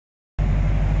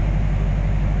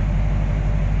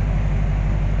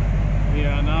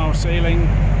sailing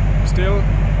still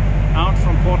out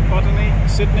from Port Botany,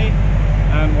 Sydney,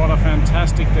 and what a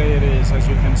fantastic day it is. As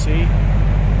you can see,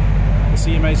 the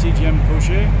CMA CGM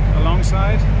Georgia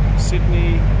alongside,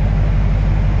 Sydney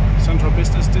Central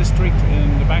Business District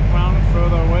in the background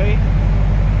further away.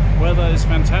 Weather is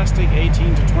fantastic,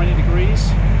 18 to 20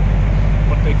 degrees,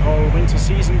 what they call winter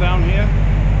season down here.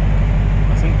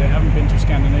 I think they haven't been to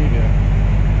Scandinavia.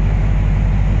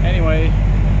 Anyway,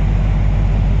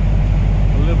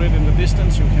 a little bit in the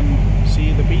distance you can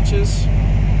see the beaches,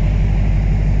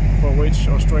 for which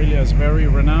Australia is very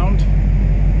renowned.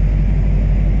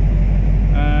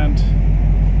 And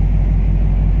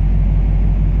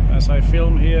as I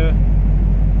film here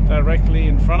directly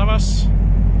in front of us,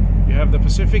 you have the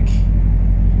Pacific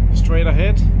straight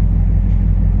ahead.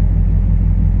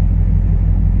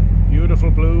 Beautiful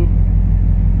blue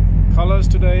colors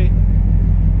today.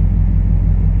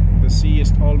 The sea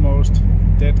is almost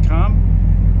dead calm.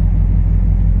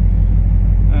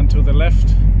 And to the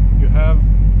left you have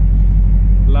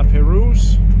La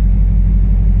Pérouse,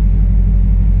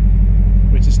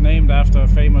 which is named after a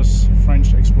famous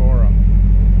French explorer.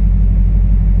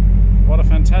 What a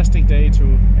fantastic day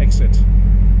to exit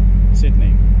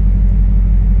Sydney.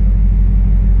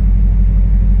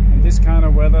 In this kind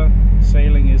of weather,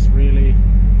 sailing is really,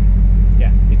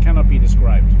 it cannot be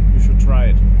described. You should try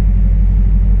it.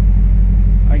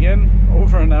 Again,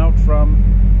 over and out from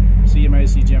CMA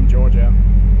CGM Georgia,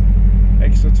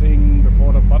 exiting the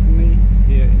Port of Botany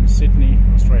here in Sydney,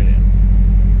 Australia.